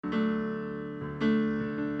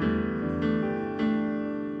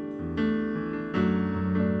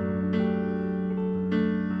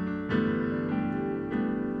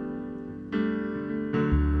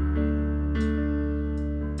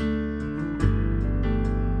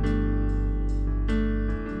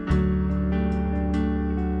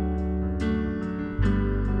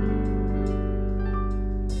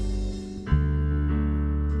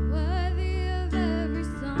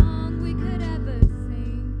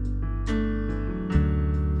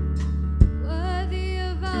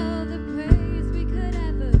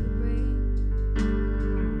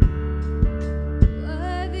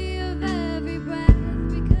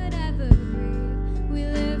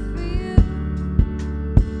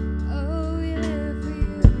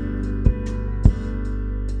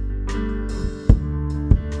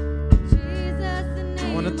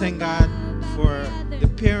God for the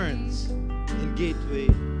parents in Gateway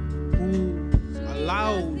who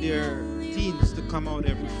allow their teens to come out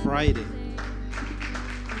every Friday.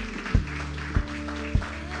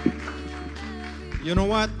 You know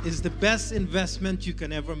what? It's the best investment you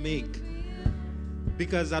can ever make.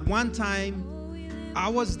 Because at one time, I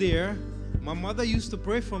was there. My mother used to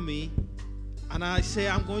pray for me. And I say,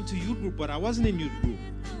 I'm going to youth group, but I wasn't in youth group.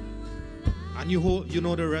 And you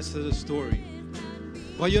know the rest of the story.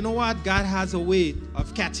 But you know what? God has a way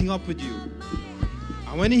of catching up with you.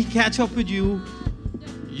 And when he catch up with you,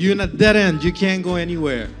 you're in a dead end. You can't go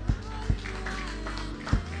anywhere.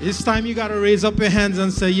 It's time you got to raise up your hands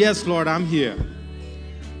and say, yes, Lord, I'm here.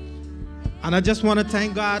 And I just want to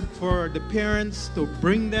thank God for the parents to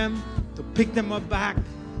bring them, to pick them up back.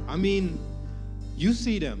 I mean, you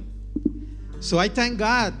see them. So I thank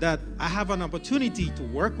God that I have an opportunity to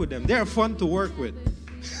work with them. They're fun to work with.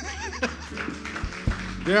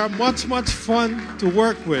 They are much, much fun to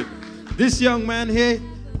work with. This young man here,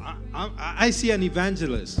 I see an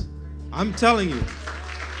evangelist. I'm telling you.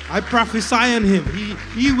 I prophesy on him.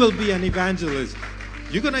 He will be an evangelist.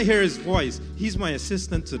 You're going to hear his voice. He's my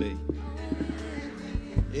assistant today.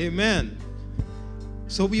 Amen.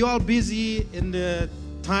 So we all busy in the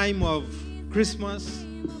time of Christmas.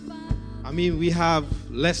 I mean, we have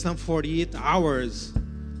less than 48 hours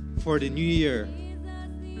for the new year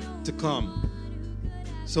to come.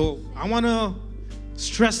 So I want to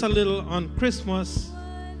stress a little on Christmas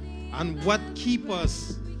and what keep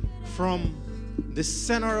us from the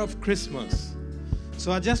center of Christmas.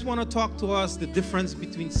 So I just want to talk to us the difference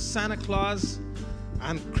between Santa Claus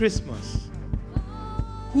and Christmas.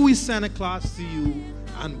 Who is Santa Claus to you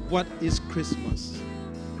and what is Christmas?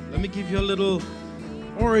 Let me give you a little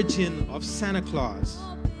origin of Santa Claus.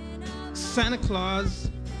 Santa Claus,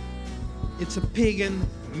 it's a pagan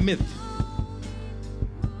myth.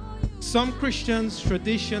 Some Christians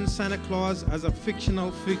tradition Santa Claus as a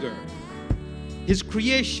fictional figure. His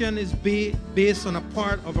creation is based on a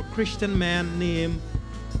part of a Christian man named,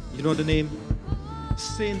 you know the name?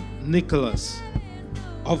 Saint Nicholas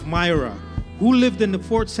of Myra, who lived in the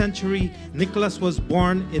 4th century. Nicholas was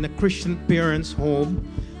born in a Christian parent's home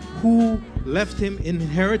who left him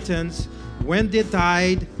inheritance when they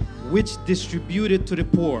died, which distributed to the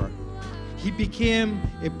poor. He became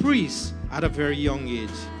a priest at a very young age.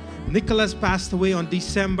 Nicholas passed away on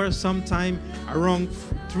December sometime around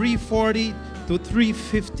 340 to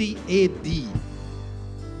 350 AD.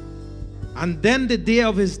 And then the day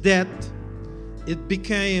of his death, it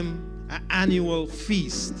became an annual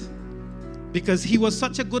feast. Because he was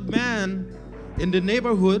such a good man in the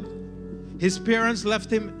neighborhood, his parents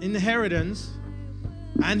left him inheritance,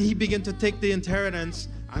 and he began to take the inheritance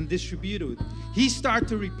and distribute it. He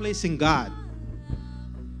started replacing God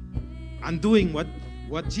and doing what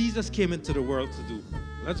Jesus came into the world to do.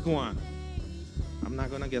 Let's go on. I'm not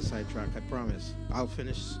going to get sidetracked, I promise. I'll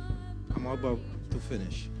finish. I'm about to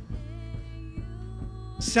finish.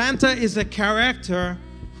 Santa is a character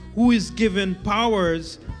who is given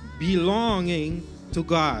powers belonging to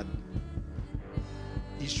God.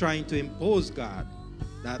 He's trying to impose God,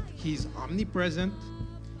 that he's omnipresent,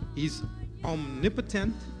 he's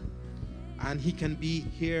omnipotent, and he can be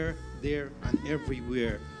here, there, and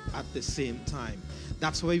everywhere at the same time.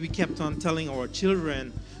 That's why we kept on telling our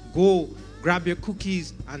children, go grab your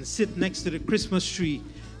cookies and sit next to the Christmas tree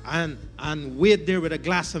and wait there with a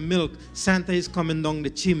glass of milk. Santa is coming down the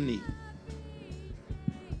chimney.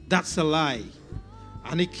 That's a lie.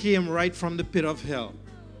 And it came right from the pit of hell.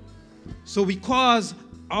 So we cause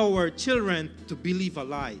our children to believe a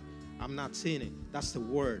lie. I'm not saying it. That's the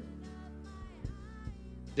word.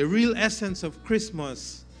 The real essence of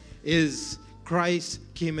Christmas is Christ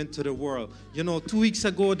came into the world. You know, 2 weeks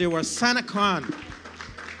ago, there was SantaCon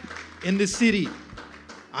in the city.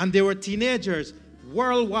 And there were teenagers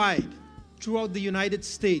worldwide, throughout the United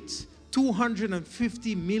States.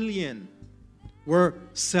 250 million were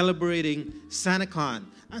celebrating SantaCon.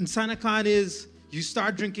 And SantaCon is, you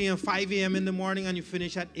start drinking at 5 a.m. in the morning and you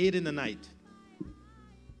finish at 8 in the night.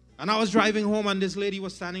 And I was driving home and this lady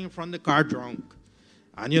was standing in front of the car drunk.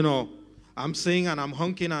 And you know, I'm singing and I'm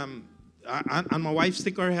honking and my wife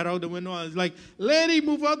stick her head out the window. I was like, lady,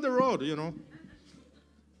 move out the road, you know.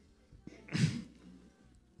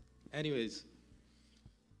 Anyways.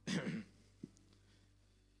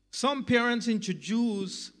 Some parents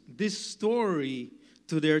introduce this story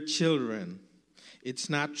to their children. It's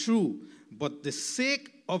not true, but the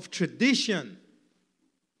sake of tradition,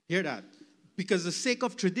 hear that, because the sake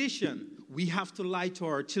of tradition, we have to lie to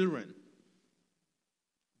our children.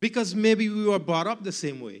 Because maybe we were brought up the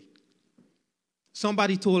same way.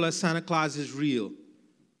 Somebody told us Santa Claus is real.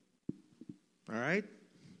 All right?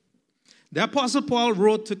 The Apostle Paul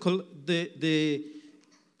wrote to the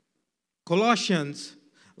Colossians,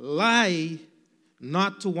 lie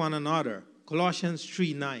not to one another. Colossians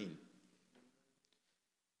 3:9.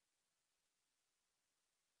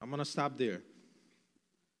 I'm going to stop there.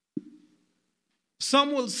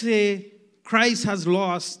 Some will say Christ has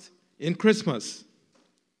lost in Christmas.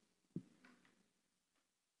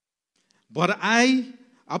 But I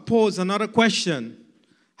pose another question.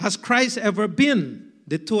 Has Christ ever been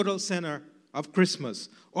the total center of Christmas?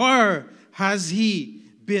 Or has he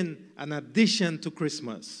been an addition to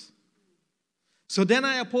Christmas? So then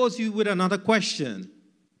I pose you with another question.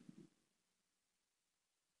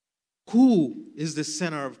 Who is the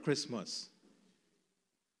center of Christmas?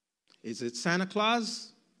 Is it Santa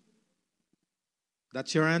Claus?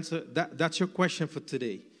 That's your answer. That's your question for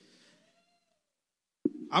today.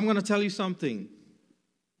 I'm going to tell you something.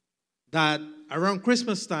 That around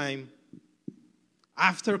Christmas time,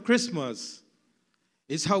 after Christmas,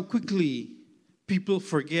 is how quickly people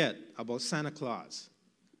forget about Santa Claus.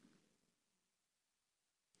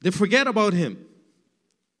 They forget about him.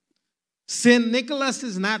 St. Nicholas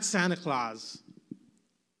is not Santa Claus.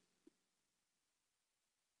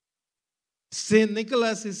 St.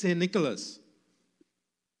 Nicholas is St. Nicholas.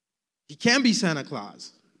 He can be Santa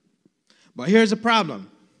Claus. But here's the problem.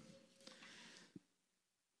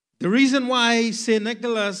 The reason why St.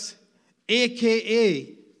 Nicholas,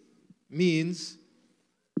 a.k.a., means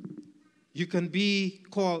you can be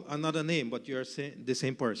called another name, but you're the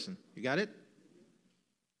same person. You got it?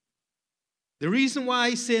 The reason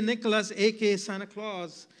why St. Nicholas, a.k.a. Santa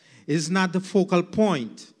Claus, is not the focal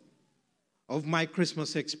point of my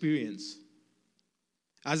Christmas experience.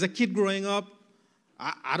 As a kid growing up,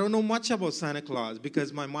 I don't know much about Santa Claus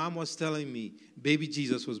because my mom was telling me baby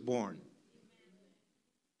Jesus was born.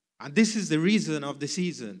 And this is the reason of the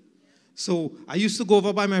season. So I used to go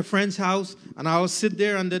over by my friend's house, and I would sit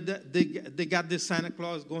there, and they got this Santa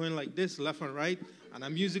Claus going like this, left and right, and a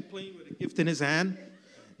music playing with a gift in his hand.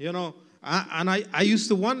 You know, I used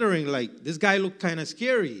to wondering, like, this guy looked kind of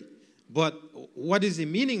scary, but what is the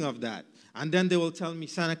meaning of that? And then they will tell me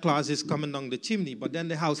Santa Claus is coming down the chimney, but then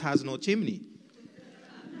the house has no chimney.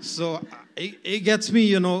 So it gets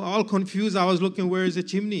me, all confused. I was looking, where is the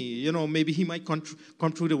chimney? Maybe he might come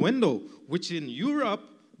through the window, which in Europe,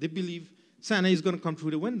 they believe Santa is going to come through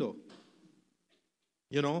the window.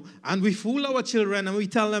 And we fool our children, and we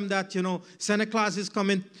tell them that, Santa Claus is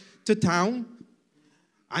coming to town,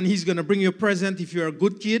 and he's going to bring you a present if you're a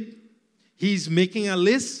good kid. He's making a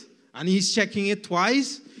list, and he's checking it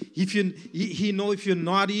twice. He know if you're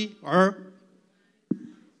naughty or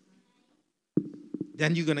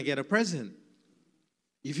then you're going to get a present.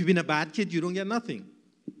 If you've been a bad kid, you don't get nothing.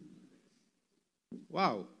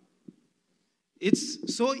 Wow.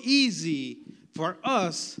 It's so easy for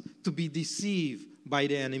us to be deceived by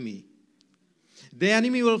the enemy. The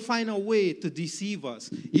enemy will find a way to deceive us.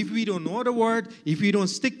 If we don't know the word, if we don't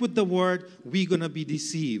stick with the word, we're going to be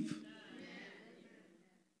deceived.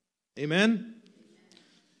 Amen?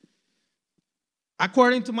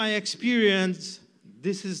 According to my experience,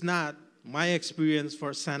 this is not my experience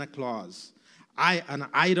for Santa Claus. An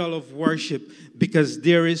idol of worship, because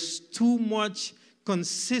there is too much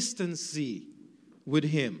consistency with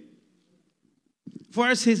him.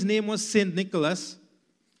 First, his name was St. Nicholas.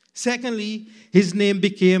 Secondly, his name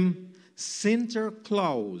became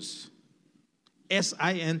Sinterklaas.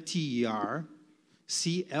 Sinterklaas.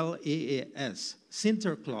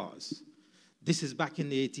 Sinterklaas. This is back in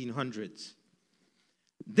the 1800s.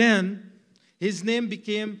 Then, his name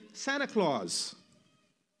became Santa Claus.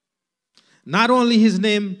 Not only his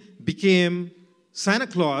name became Santa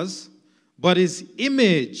Claus, but his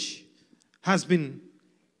image has been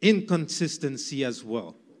inconsistency as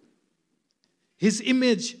well. His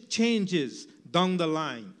image changes down the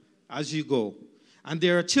line as you go. And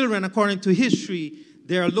there are children, according to history,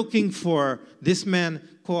 they are looking for this man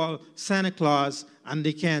called Santa Claus, and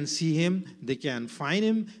they can't see him, they can't find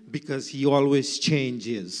him, because he always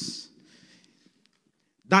changes.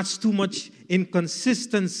 That's too much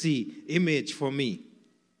inconsistency image for me.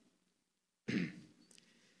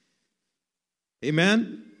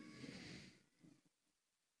 Amen?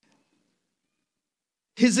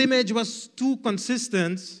 His image was too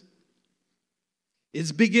consistent.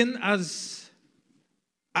 It's begun as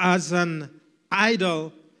an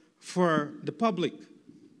idol for the public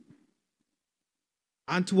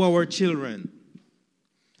and to our children.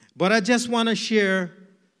 But I just want to share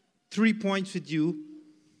 3 points with you.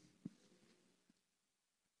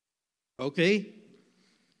 Okay?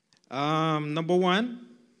 Number one,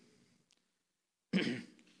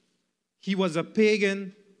 he was a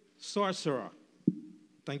pagan sorcerer.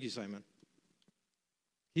 Thank you, Simon.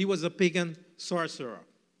 He was a pagan sorcerer.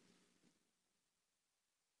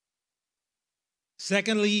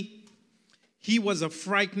 Secondly, he was a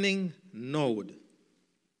frightening node.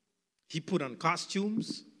 He put on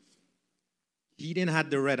costumes. He didn't have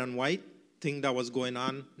the red and white thing that was going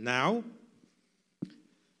on now.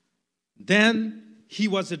 Then he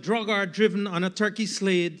was a drunkard driven on a turkey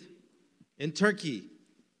sled in Turkey.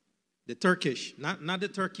 The Turkish, not the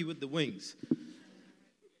turkey with the wings.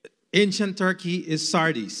 Ancient Turkey is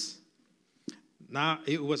Sardis. Now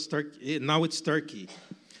it's Turkey.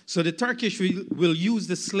 So the Turkish will use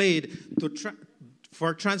the sled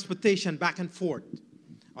for transportation back and forth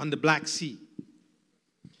on the Black Sea.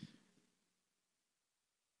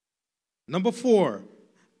 Number 4,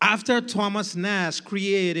 after Thomas Nash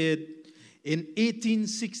created in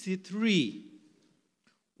 1863,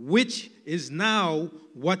 which is now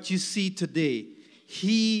what you see today,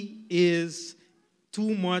 he is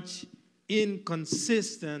too much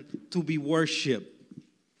inconsistent to be worshipped.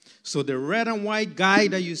 So the red and white guy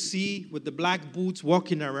that you see with the black boots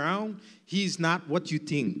walking around, he's not what you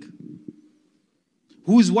think.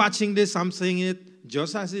 Who's watching this? I'm saying it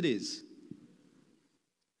just as it is.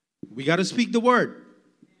 We got to speak the word.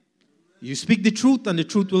 You speak the truth, and the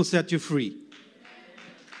truth will set you free.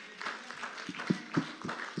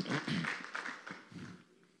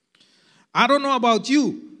 I don't know about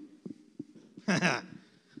you.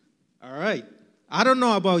 All right. I don't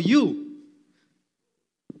know about you.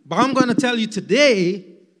 But I'm going to tell you today,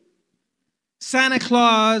 Santa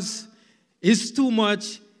Claus is too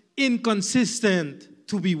much inconsistent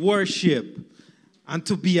to be worshipped and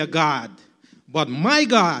to be a God. But my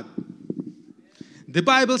God, the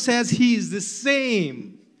Bible says he is the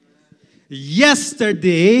same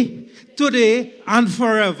yesterday, today, and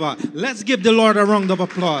forever. Let's give the Lord a round of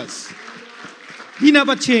applause. He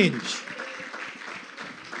never changed.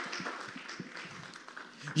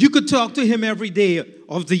 You could talk to him every day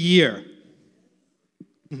of the year.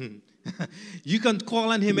 You can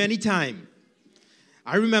call on him anytime.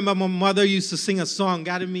 I remember my mother used to sing a song,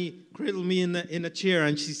 cradled me in a chair,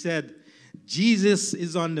 and she said, Jesus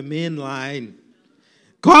is on the main line.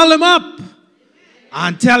 Call him up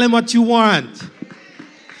and tell him what you want.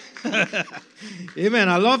 Amen.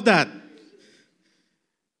 I love that.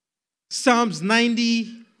 Psalms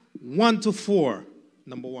 91-4,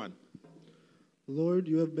 number 1. Lord,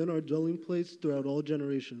 you have been our dwelling place throughout all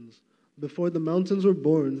generations. Before the mountains were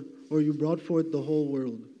born, or you brought forth the whole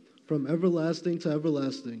world. From everlasting to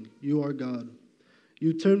everlasting, you are God.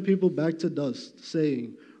 You turn people back to dust,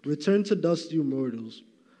 saying, return to dust, you mortals.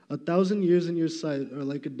 1,000 years in your sight are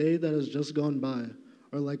like a day that has just gone by,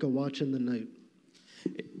 or like a watch in the night.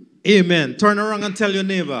 Amen. Turn around and tell your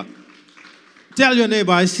neighbor. Tell your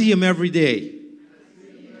neighbor, I see him every day.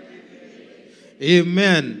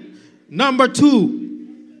 Amen. Number 2.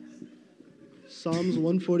 Psalms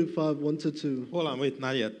 145, 1-2. Hold on, wait,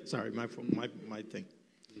 not yet. Sorry, my thing.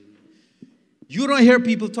 You don't hear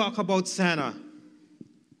people talk about Santa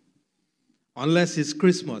unless it's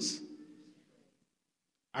Christmas.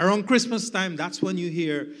 Around Christmas time, that's when you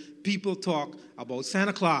hear people talk about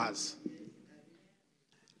Santa Claus.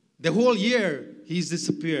 The whole year, he's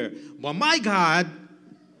disappeared. But my God,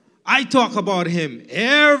 I talk about him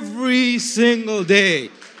every single day.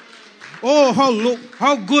 Oh,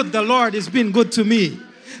 how good the Lord has been good to me.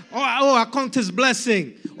 Oh, I count his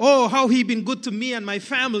blessing. Oh, how he been good to me and my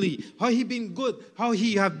family. How he been good. How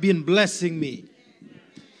he have been blessing me.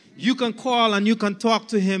 You can call and you can talk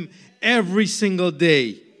to him every single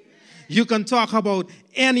day. You can talk about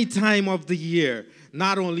any time of the year,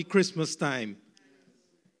 not only Christmas time.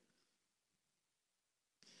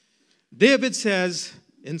 David says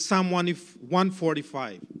in Psalm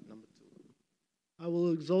 145, number 2. I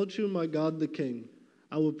will exalt you, my God the King.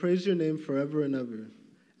 I will praise your name forever and ever.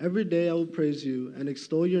 Every day I will praise you and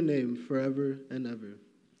extol your name forever and ever.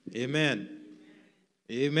 Amen.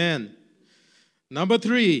 Amen. Number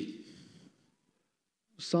 3.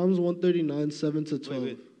 Psalms 139, 7-12.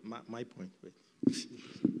 Wait. My point. Wait.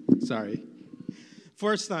 Sorry.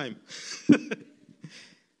 First time.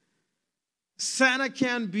 Santa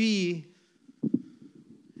can be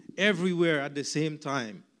everywhere at the same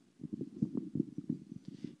time.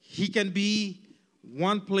 He can be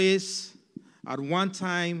one place at one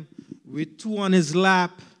time with 2 on his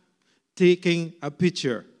lap taking a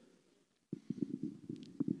picture.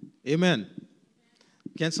 Amen.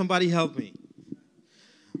 Can somebody help me?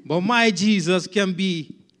 But my Jesus can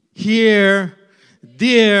be here,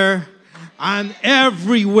 there, and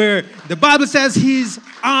everywhere. The Bible says he's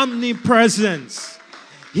omnipresent.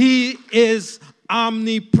 He is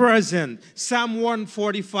omnipresent. Psalm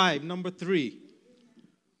 145, number 3.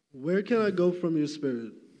 Where can I go from your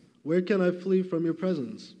spirit? Where can I flee from your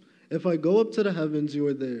presence? If I go up to the heavens, you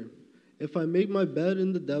are there. If I make my bed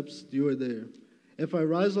in the depths, you are there. If I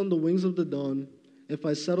rise on the wings of the dawn, if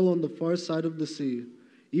I settle on the far side of the sea,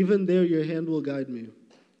 even there your hand will guide me.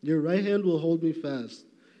 Your right hand will hold me fast.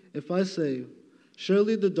 If I say,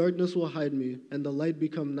 surely the darkness will hide me, and the light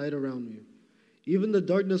become night around me. Even the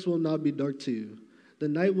darkness will not be dark to you. The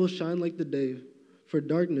night will shine like the day, for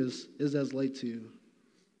darkness is as light to you.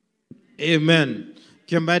 Amen.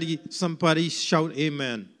 Somebody shout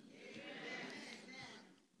amen.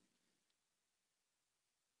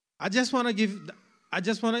 That's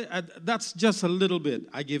just a little bit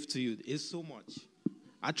I give to you. It's so much.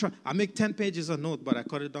 I make 10 pages a note, but I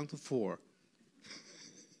cut it down to 4.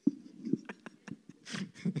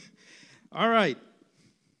 All right.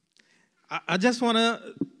 I just want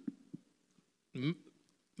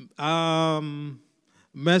to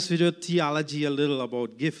mess with your theology a little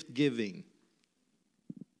about gift giving.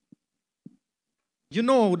 You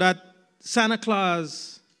know that Santa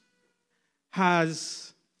Claus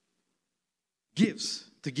has gifts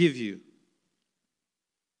to give you.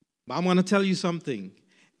 But I'm going to tell you something.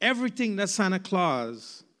 Everything that Santa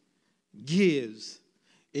Claus gives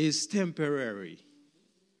is temporary.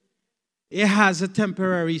 It has a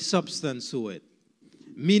temporary substance to it,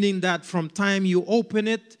 meaning that from time you open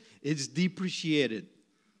it, it's depreciated.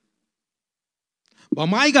 But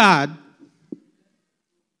my God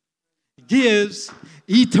gives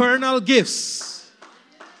eternal gifts,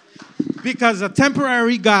 because a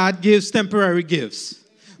temporary God gives temporary gifts.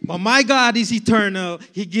 But my God is eternal.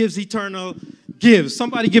 He gives eternal gifts.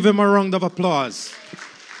 Somebody give him a round of applause.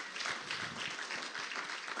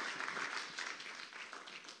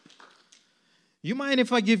 You mind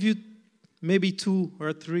if I give you maybe 2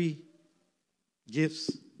 or 3 gifts?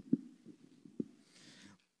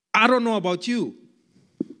 I don't know about you,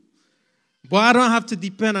 but I don't have to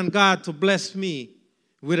depend on God to bless me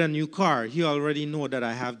with a new car. He already knows that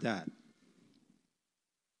I have that.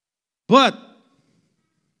 But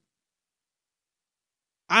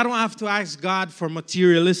I don't have to ask God for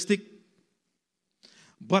materialistic,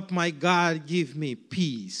 but my God give me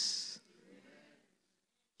peace.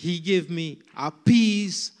 He gave me a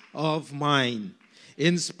peace of mind.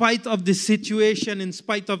 In spite of the situation, in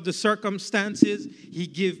spite of the circumstances, He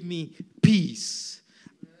gave me peace.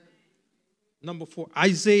 Number 4,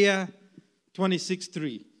 Isaiah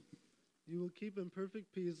 26:3. You will keep in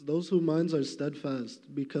perfect peace those whose minds are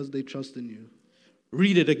steadfast because they trust in you.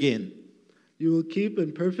 Read it again. You will keep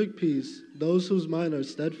in perfect peace those whose minds are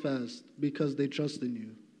steadfast because they trust in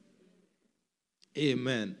you.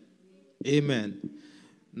 Amen. Amen.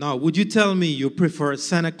 Now, would you tell me you prefer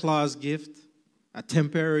Santa Claus gift, a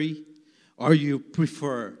temporary, or you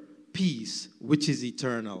prefer peace, which is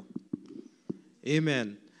eternal?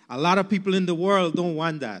 Amen. A lot of people in the world don't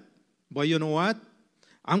want that. But you know what?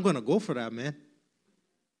 I'm going to go for that, man.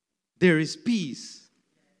 There is peace.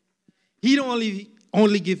 He don't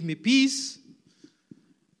only give me peace.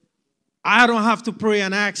 I don't have to pray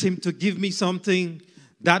and ask Him to give me something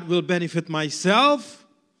that will benefit myself.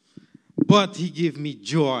 But He gave me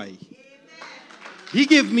joy. He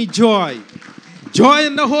gave me joy. Joy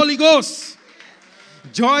in the Holy Ghost.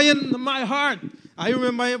 Joy in my heart. I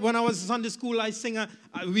remember when I was in Sunday school,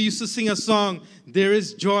 we used to sing a song, there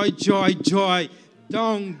is joy, joy, joy,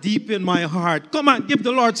 down deep in my heart. Come on, give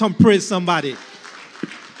the Lord some praise, somebody.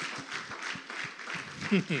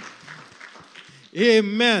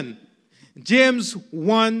 Amen. James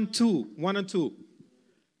 1 and 2.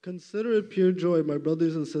 Consider it pure joy, my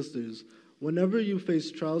brothers and sisters, whenever you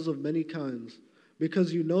face trials of many kinds,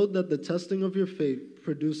 because you know that the testing of your faith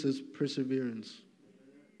produces perseverance.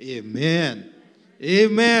 Amen.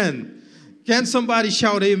 Amen. Can somebody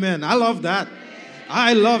shout amen? I love that.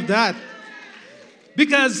 I love that.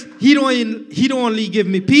 Because He don't only give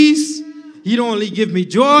me peace, He don't only give me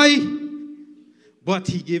joy, but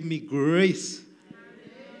He gave me grace.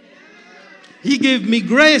 He gave me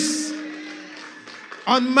grace.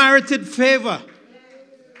 Unmerited favor.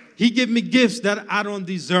 He gave me gifts that I don't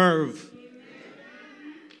deserve.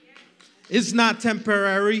 It's not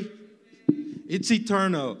temporary. It's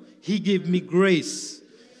eternal. He gave me grace.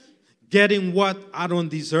 Getting what I don't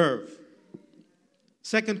deserve.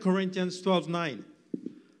 2 Corinthians 12:9.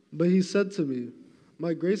 But He said to me,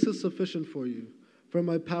 my grace is sufficient for you, for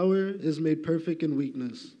my power is made perfect in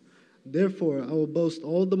weakness. Therefore, I will boast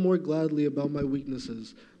all the more gladly about my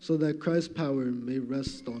weaknesses, so that Christ's power may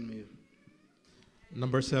rest on me.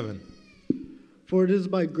 Number 7. For it is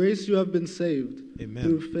by grace you have been saved, Amen.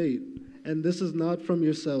 Through faith, and this is not from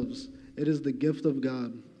yourselves. It is the gift of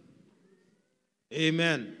God.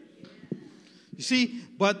 Amen. You see,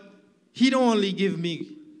 but He don't only give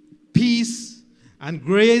me peace and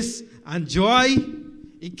grace and joy.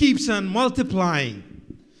 He keeps on multiplying.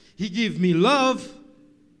 He gives me love.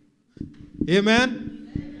 Amen.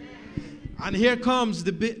 And here comes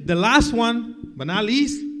the last one, but not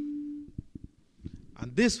least.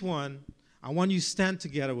 And this one, I want you to stand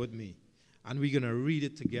together with me. And we're going to read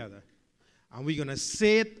it together. And we're going to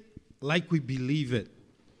say it like we believe it.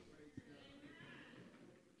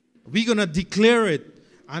 We're going to declare it.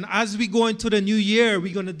 And as we go into the new year,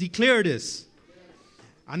 we're going to declare this.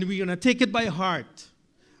 And we're going to take it by heart.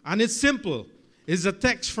 And it's simple. It's a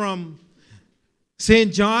text from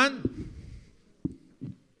St. John,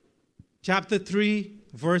 chapter 3,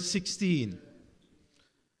 verse 16.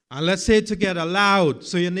 And let's say it together loud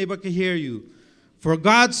so your neighbor can hear you. For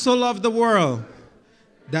God so loved the world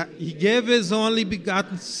that he gave his only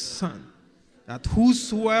begotten Son, that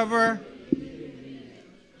whosoever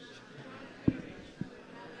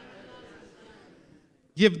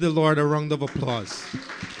give the Lord a round of applause.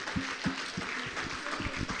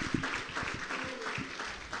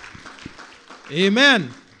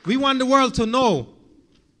 Amen. We want the world to know,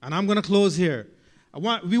 and I'm going to close here.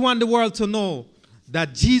 We want the world to know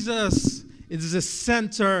that Jesus is the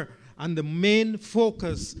center and the main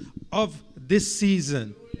focus of this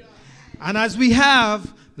season. And as we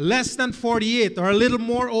have less than 48 or a little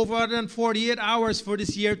more over than 48 hours for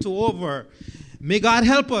this year to over, may God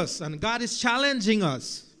help us. And God is challenging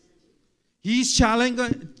us. He's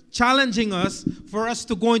challenging us for us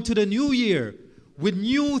to go into the new year with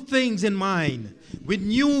new things in mind, with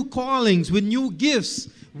new callings, with new gifts,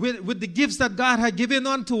 with the gifts that God had given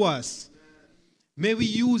unto us. May we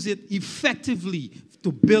use it effectively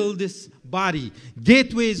to build this body.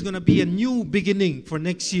 Gateway is going to be a new beginning for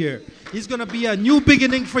next year. It's going to be a new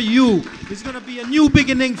beginning for you. It's going to be a new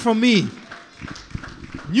beginning for me.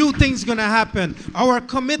 New things going to happen. Our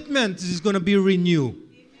commitment is going to be renewed.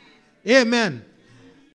 Amen.